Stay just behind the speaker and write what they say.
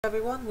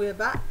Everyone, we're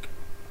back.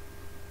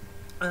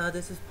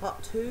 This is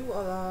part 2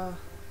 of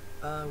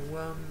our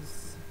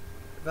Worms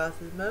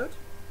versus mode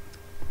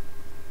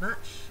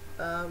match.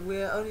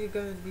 We're only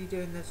going to be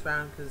doing this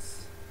round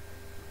because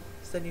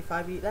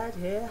 75EATLEAD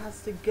here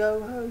has to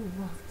go home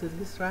after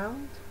this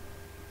round.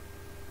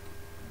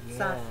 Yay.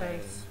 Sad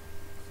face.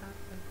 Sad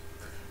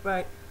face.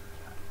 Right.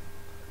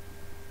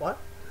 What?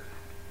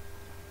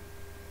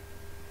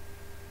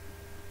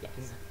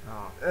 Yes.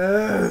 Oh.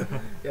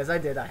 Yes, I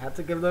did. I had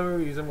to give them a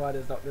reason why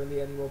there's not going to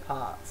be any more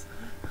parts.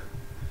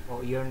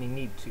 Well, you only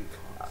need 2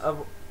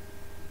 parts.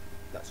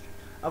 That's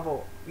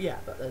true. Yeah,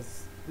 but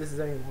this is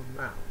only one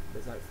round.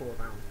 There's like 4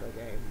 rounds per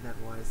game, and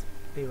otherwise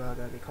people are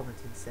going to be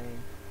commenting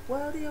saying,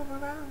 "Where are the other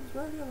rounds?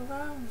 Where are the other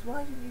rounds?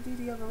 Why didn't you do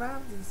the other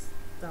rounds?" and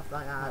stuff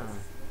like that.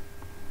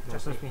 Well,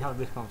 since we have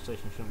this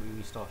conversation, shouldn't we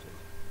restart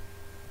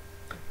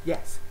it?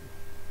 Yes.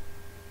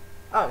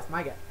 Oh, it's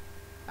my go.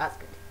 That's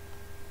good.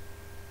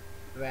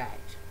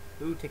 Right.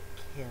 Who to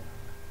kill?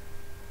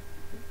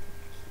 Who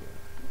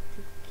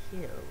to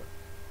kill?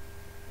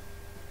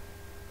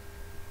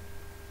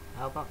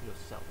 How about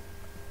yourself?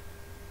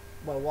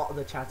 Well, what are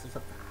the chances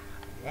of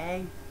that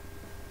happening,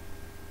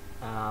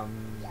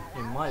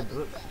 In my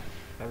book,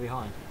 very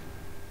high.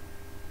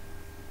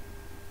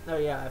 Oh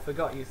yeah, I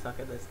forgot you suck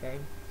at this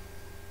game.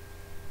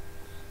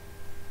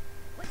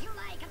 Would you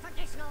like a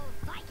traditional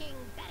Viking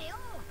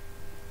burial?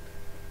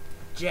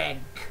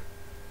 Jenk.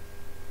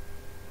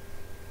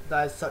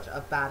 That is such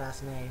a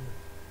badass name.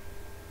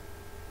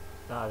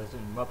 That is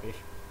in rubbish,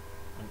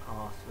 and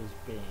arse as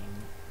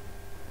being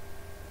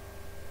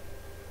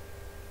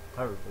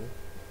terrible.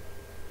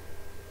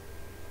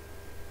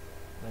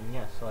 Then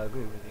yes, I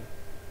agree with you.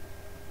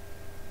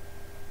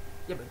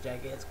 Yeah, but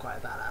Jenk is quite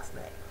a badass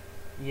name.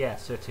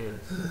 Yes, it is.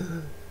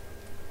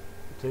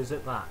 It is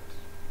at that.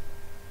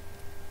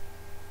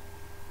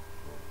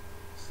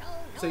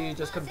 So you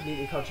just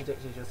completely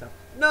contradicted yourself.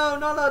 No,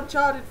 not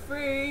Uncharted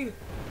 3!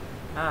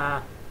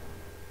 Ah,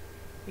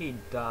 he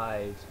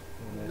died.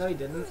 Almost. No, he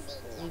didn't.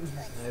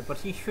 No, but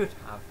he should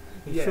have.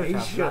 He should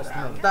last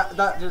have. night.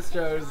 That just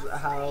shows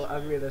how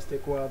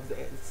unrealistic Worms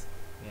is.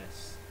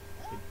 Yes,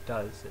 it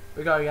does.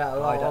 We're gonna get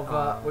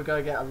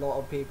a lot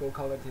of people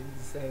commenting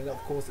saying, "Of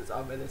course it's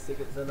unrealistic.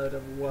 It's a load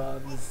of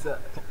worms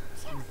that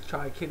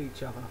try and kill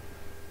each other."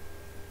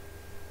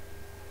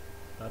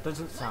 That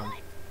doesn't sound.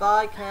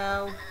 Bye,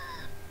 Cal.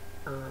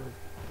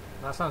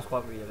 That sounds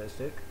quite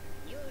realistic.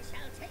 You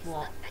shall taste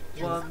What?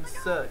 the vengeance of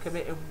Worms the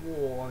committing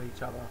war on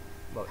each other.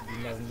 But you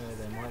never know,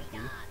 there might be.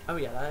 Oh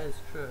yeah, that is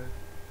true.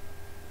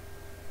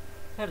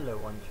 Hello,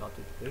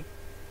 Uncharted 3.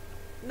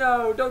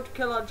 No, don't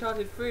kill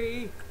Uncharted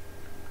 3.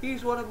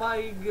 He's one of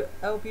my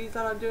LPs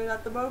that I'm doing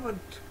at the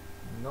moment.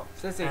 Not.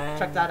 Sissy,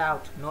 check that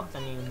out. Not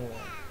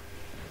anymore.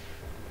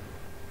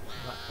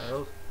 That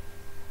failed.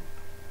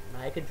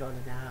 My controller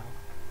now.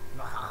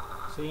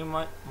 So you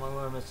might. My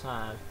worm is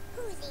sad.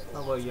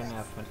 Oh well, you only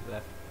have 20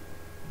 left.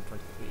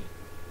 23.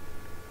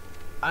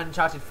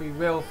 Uncharted 3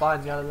 will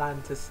find the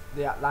Atlantis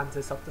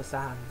of the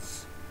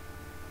Sands.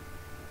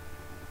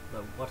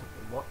 But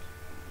what?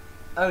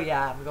 Oh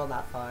yeah, I haven't gone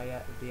that far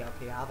yet with the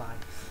LP, have I?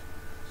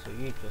 So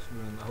you just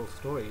ruined the whole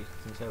story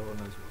since everyone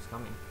knows what's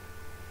coming.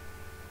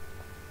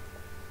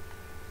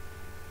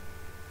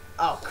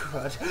 Oh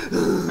crud.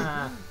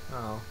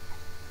 Oh.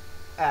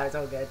 Yeah, it's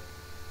all good.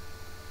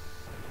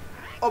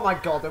 Oh my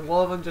god, and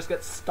one of them just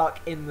gets stuck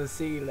in the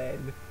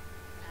ceiling.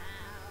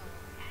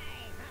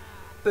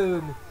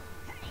 Boom.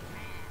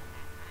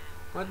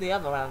 Where'd the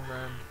other round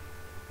run?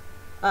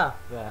 Oh.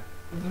 There.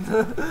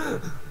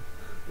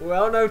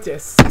 Well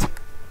noticed.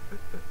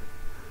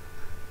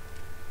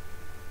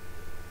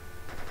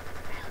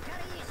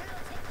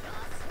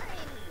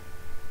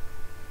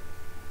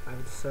 I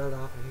would so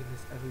laugh if he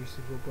missed every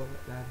single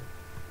bullet then.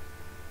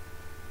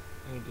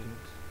 You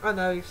didn't. I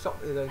know, he shot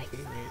his own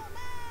teammate.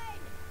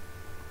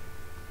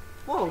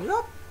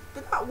 Whoa,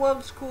 did that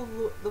worm call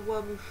the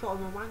worm who shot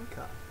him a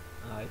wanker?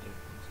 I don't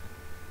think so.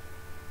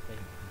 They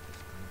don't have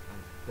this kind of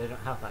language. They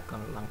don't have that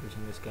kind of language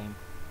in this game.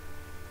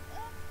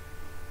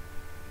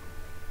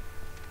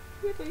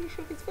 Yeah, but you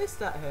shook his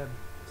fist at him.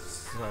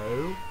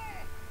 So,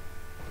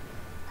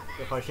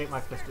 if I shake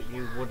my fist at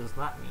you, what does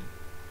that mean?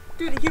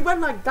 Dude, he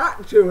went like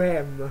that to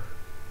him.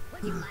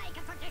 Would you like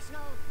a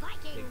traditional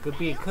Viking It could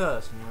be a burial?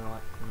 curse, and you're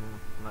like, I'm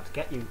about to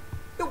get you.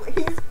 No,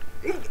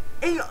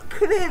 he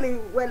clearly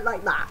went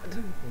like that.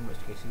 In which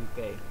case, he's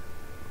gay.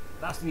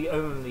 That's the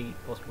only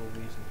possible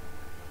reason.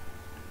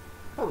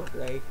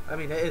 Probably. I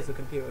mean, it is a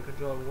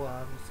computer-controlled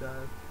worm,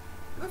 so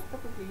that's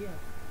probably yeah.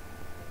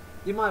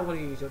 You might want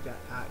to use your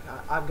jetpack.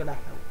 I'm gonna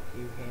help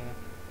you here.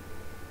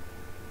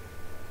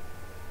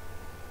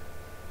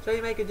 Shall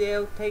you make a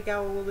deal? Take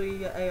out all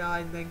the AI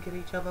and then kill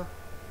each other?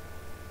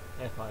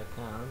 If I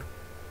can.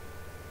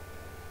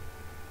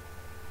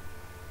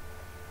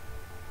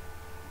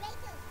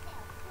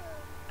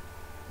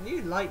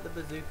 You like the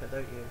bazooka,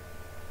 don't you?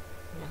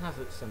 It has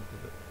its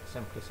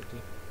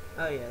simplicity.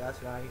 Oh yeah,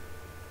 that's right.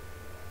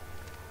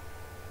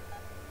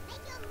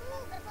 Make your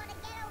move before the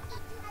ghetto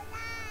eats you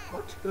alive.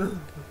 What?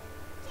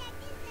 Check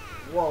this out.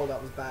 Whoa,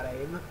 that was bad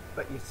aim,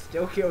 but you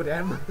still killed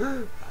him.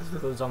 That's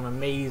because I'm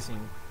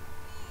amazing.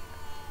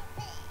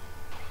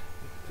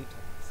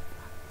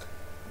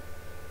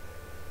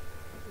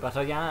 But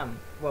I am.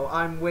 Well,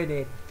 I'm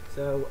winning,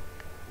 so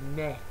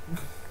meh.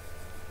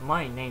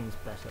 My name's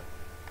better.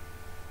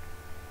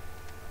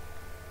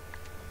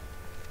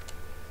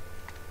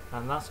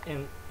 And that's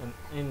an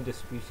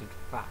indisputed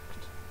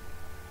fact.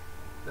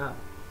 No.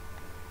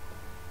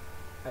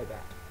 I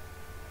bet.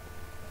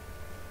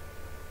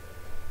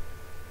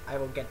 I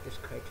will get this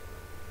crate.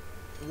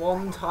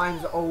 1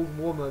 times old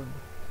woman.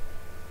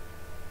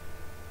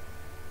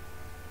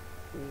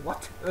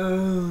 What?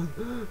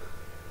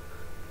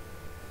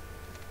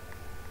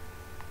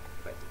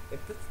 Wait,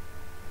 if this...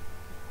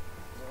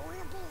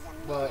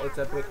 Well, it's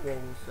a brick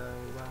wall, so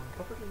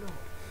probably not.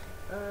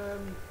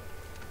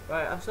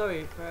 Right, I'm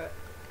sorry,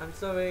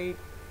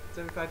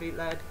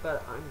 75EATLEAD,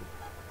 but I'm...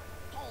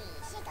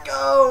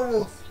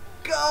 Go!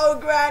 Go,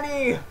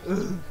 Granny!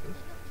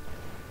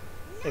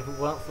 If it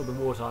weren't for the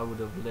water, I would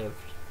have lived.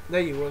 No,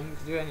 you wouldn't,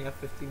 because you only have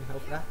 15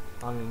 health left.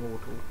 I'm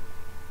immortal.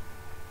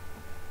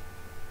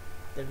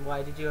 Then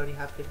why did you only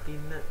have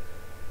 15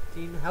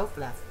 health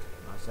left?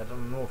 I said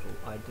I'm immortal.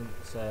 I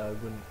didn't say I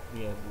wouldn't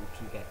be able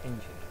to get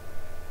injured.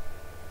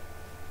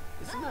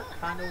 Isn't that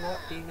kind of what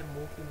being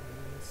immortal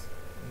means?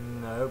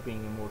 No,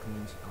 being immortal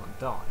means you can't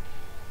die.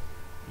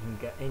 You can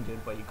get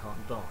injured, but you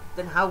can't die.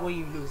 Then how were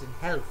you losing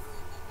health?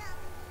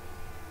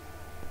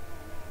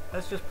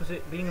 Let's just put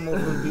it, being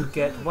immortal, you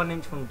get 1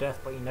 inch from death,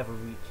 but you never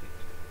reach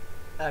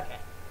it. Okay.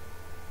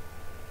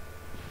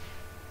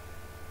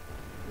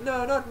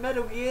 No, not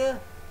Metal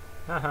Gear!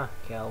 Haha,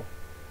 Kel.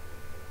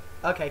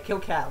 Okay, kill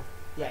Cal.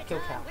 Yeah,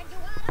 kill Cal.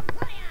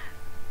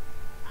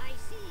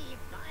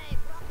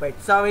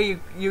 Wait, sorry,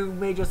 you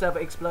made yourself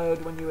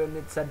explode when you were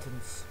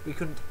mid-sentence. We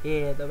couldn't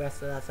hear the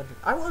rest of that sentence.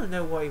 I want to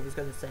know what he was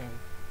going to say.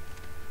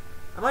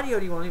 Am I the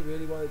only one who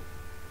really wanted...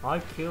 I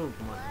killed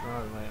my...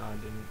 Oh, wait, I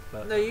didn't.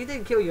 But No, you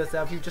didn't kill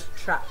yourself, you just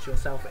trapped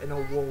yourself in a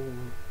wall.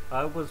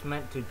 I was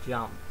meant to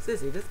jump.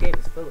 Seriously, this game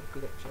is full of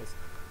glitches.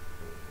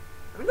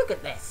 I mean, look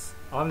at this.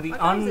 I'm the My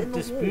guy's in the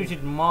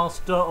undisputed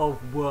master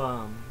of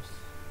worms.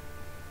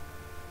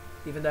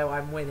 Even though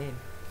I'm winning.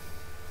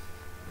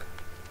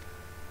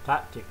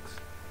 Tactics.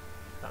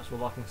 That's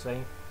all I can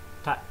say.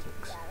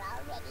 Tactics.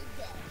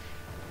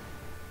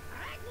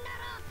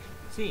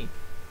 See,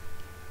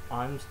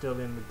 I'm still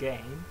in the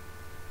game.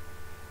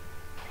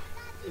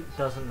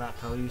 Doesn't that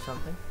tell you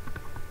something?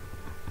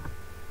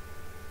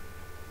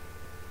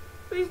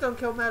 Please don't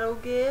kill Metal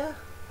Gear.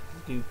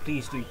 Do,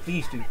 please do,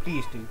 please do,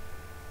 please do.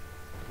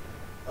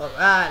 Alright,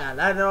 I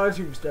landed on a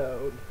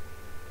tombstone.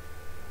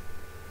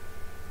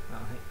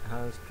 Oh, it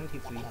has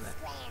 23 left.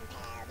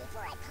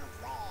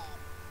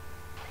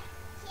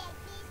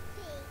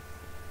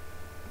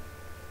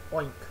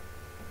 Oink.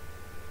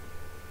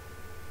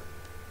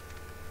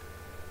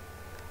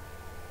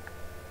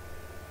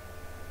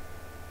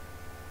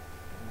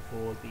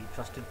 For the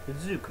trusted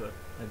bazooka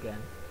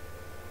again.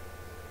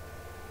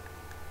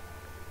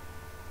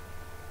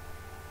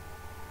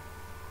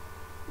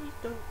 Please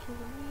don't kill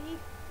me.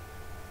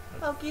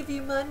 I'll give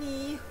you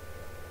money.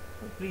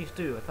 Well, please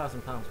do,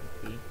 £1,000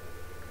 would be.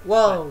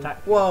 Whoa,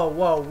 spectacular. whoa,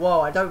 whoa, whoa.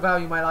 I don't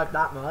value my life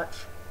that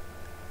much.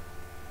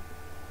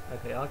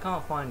 Okay, I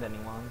can't find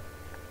anyone.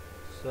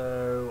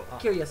 So...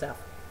 Kill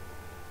yourself.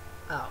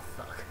 Oh,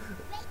 fuck.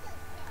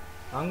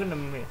 I'm gonna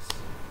miss.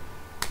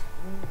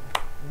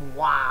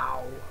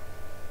 Wow.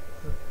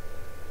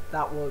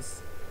 That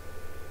was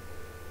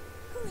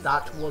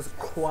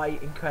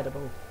quite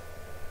incredible.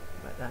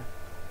 Right there.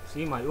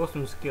 See my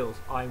awesome skills.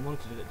 I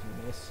wanted it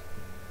to miss.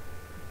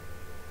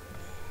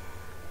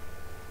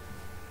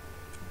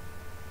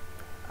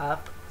 Of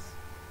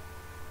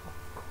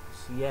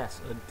course, yes,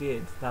 I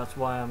did. That's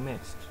why I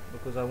missed.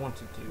 Because I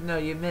wanted to. No,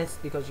 you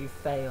missed because you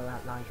fail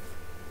at life.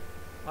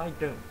 I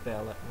don't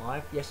fail at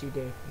life. Yes, you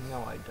do.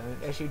 No, I don't.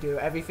 Yes, you do.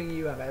 Everything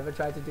you have ever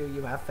tried to do,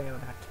 you have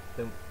failed at.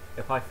 Then,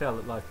 if I fail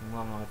at life,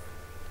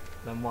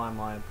 then why am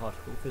I a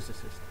particle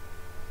physicist?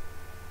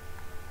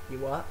 You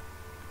what?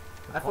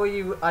 I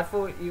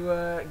thought you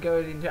were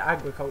going into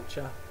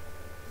agriculture.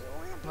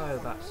 No,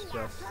 that's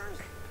just to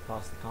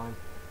pass the time.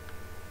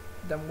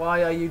 Then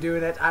why are you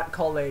doing it at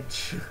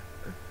college?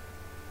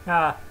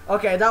 Ah,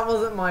 Okay, that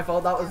wasn't my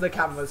fault. That was the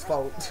camera's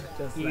fault.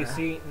 Just you there.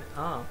 see?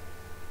 Ah,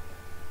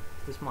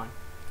 is this mine?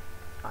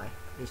 Hi.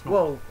 It's not.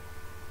 Whoa.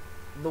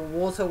 The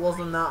water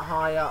wasn't that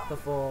high up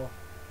before.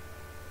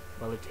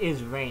 Well, it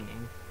is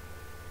raining.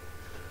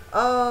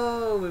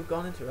 Oh, we've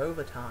gone into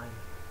overtime.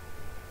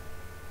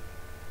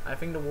 I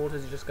think the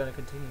water's just going to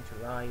continue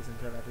to rise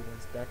until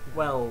everyone's dead now.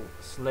 Well,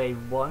 slave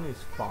 1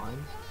 is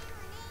fine.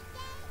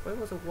 Where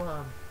was a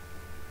worm?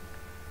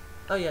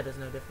 Oh yeah, there's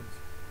no difference.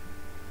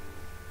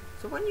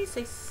 So when you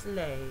say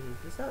slave,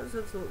 is that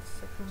some sort of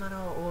sexual matter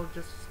or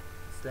just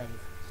slave?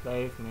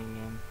 Slave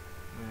minion.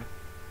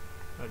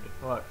 Yeah.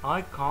 Right,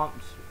 I can't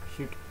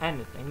shoot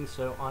anything,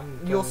 so I'm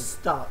going... You're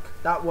stuck.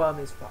 That worm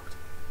is fucked.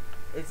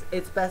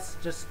 It's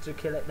best just to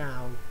kill it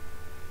now.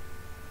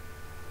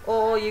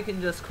 Or you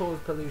can just cause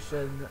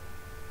pollution.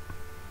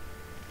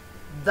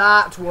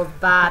 That was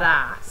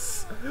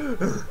badass.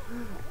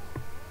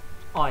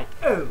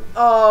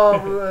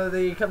 Oh,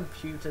 the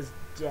computer's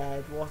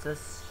dead. What a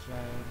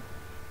shame.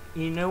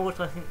 You know what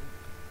I think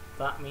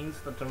that means?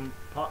 That I'm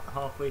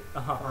halfway.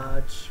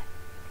 Fudge.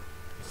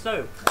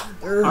 So,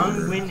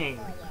 I'm winning.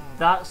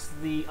 That's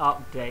the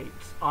update.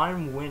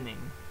 I'm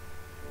winning.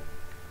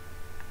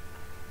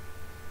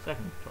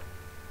 Second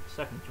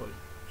choice.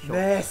 Sure.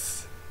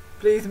 Miss.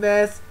 Please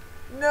miss.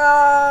 No,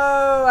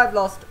 I've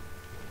lost.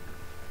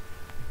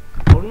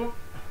 Hold on.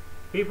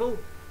 People,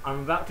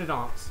 I'm about to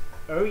dance.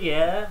 Oh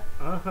yeah.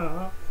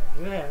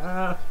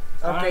 Yeah.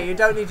 Okay, you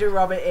don't need to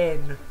rub it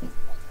in.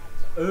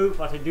 Oh,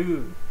 but I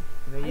do.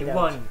 No, you I don't.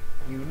 won.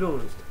 You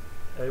lost.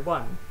 I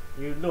won.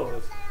 You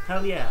lost.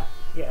 Hell yeah.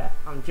 Yeah,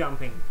 I'm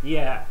jumping.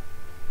 Yeah.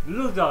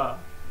 Loser.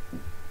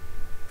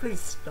 Please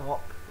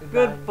stop.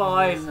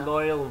 Goodbye, reminding yourself.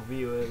 loyal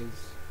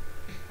viewers.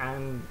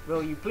 And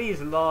will you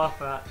please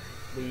laugh at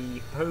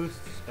the host's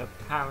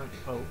apparent,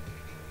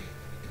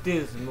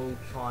 dismal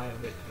triumph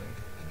victory?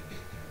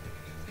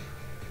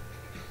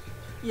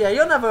 Yeah,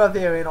 you're never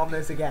appearing on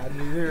this again.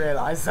 You do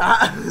realise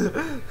that.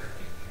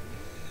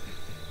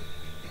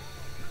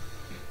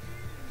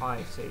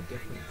 I say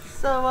different.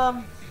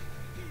 So,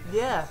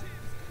 yeah.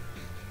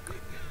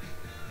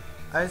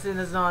 I assume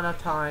there's not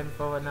enough time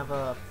for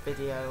another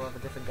video of a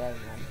different game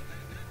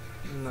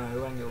then.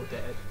 No, when you're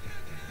dead.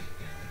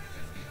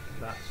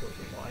 That sort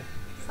of life.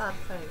 Sad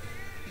face.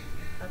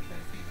 Sad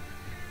face.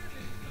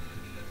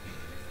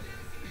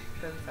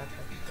 Very sad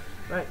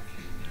face. Right.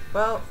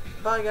 Well,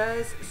 bye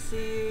guys.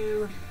 See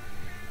you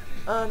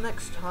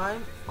next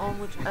time on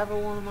whichever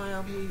one of my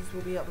LPs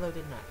will be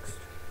uploaded next.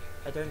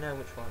 I don't know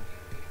which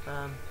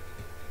one.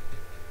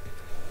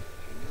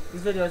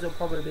 These videos will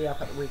probably be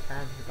up at the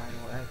weekend, by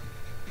the way.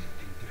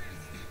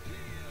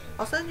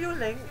 I'll send you a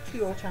link to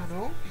your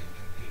channel,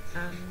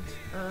 and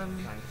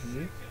Thank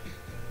you.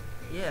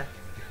 yeah.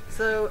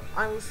 So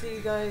I will see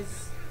you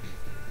guys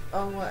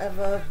on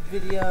whatever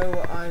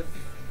video I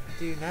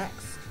do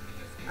next,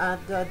 and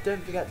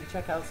don't forget to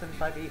check out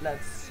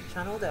 75EATLEAD's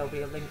channel. There will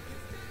be a link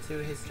to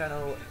his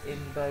channel in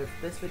both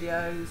this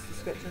video's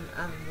description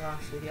and the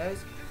last videos.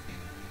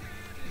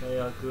 They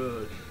are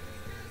good.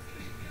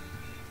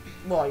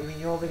 What, you mean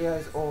your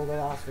videos or the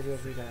last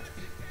videos we did?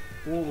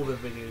 All the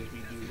videos we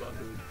do are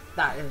good.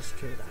 That is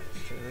true,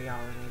 we are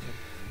amazing.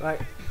 Right,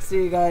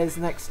 see you guys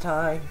next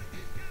time.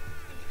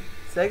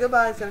 Say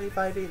goodbye,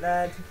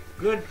 75EATLEAD.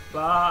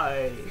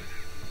 Goodbye.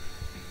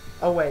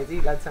 Oh wait, it's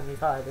EATLEAD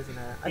 75, isn't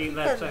it?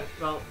 I think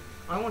Well,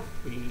 I wanted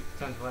to be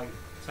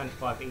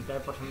 75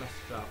 EATLEAD, but I messed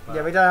it up.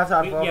 yeah, we don't have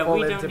time for a full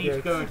we don't interview. need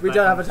to go into We that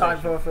don't have a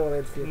time conversation. for a full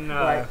interview. No.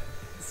 Right,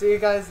 see you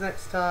guys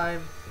next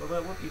time. Well,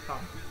 that would be fun.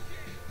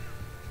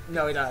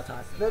 No, we don't have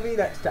time. Maybe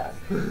next time.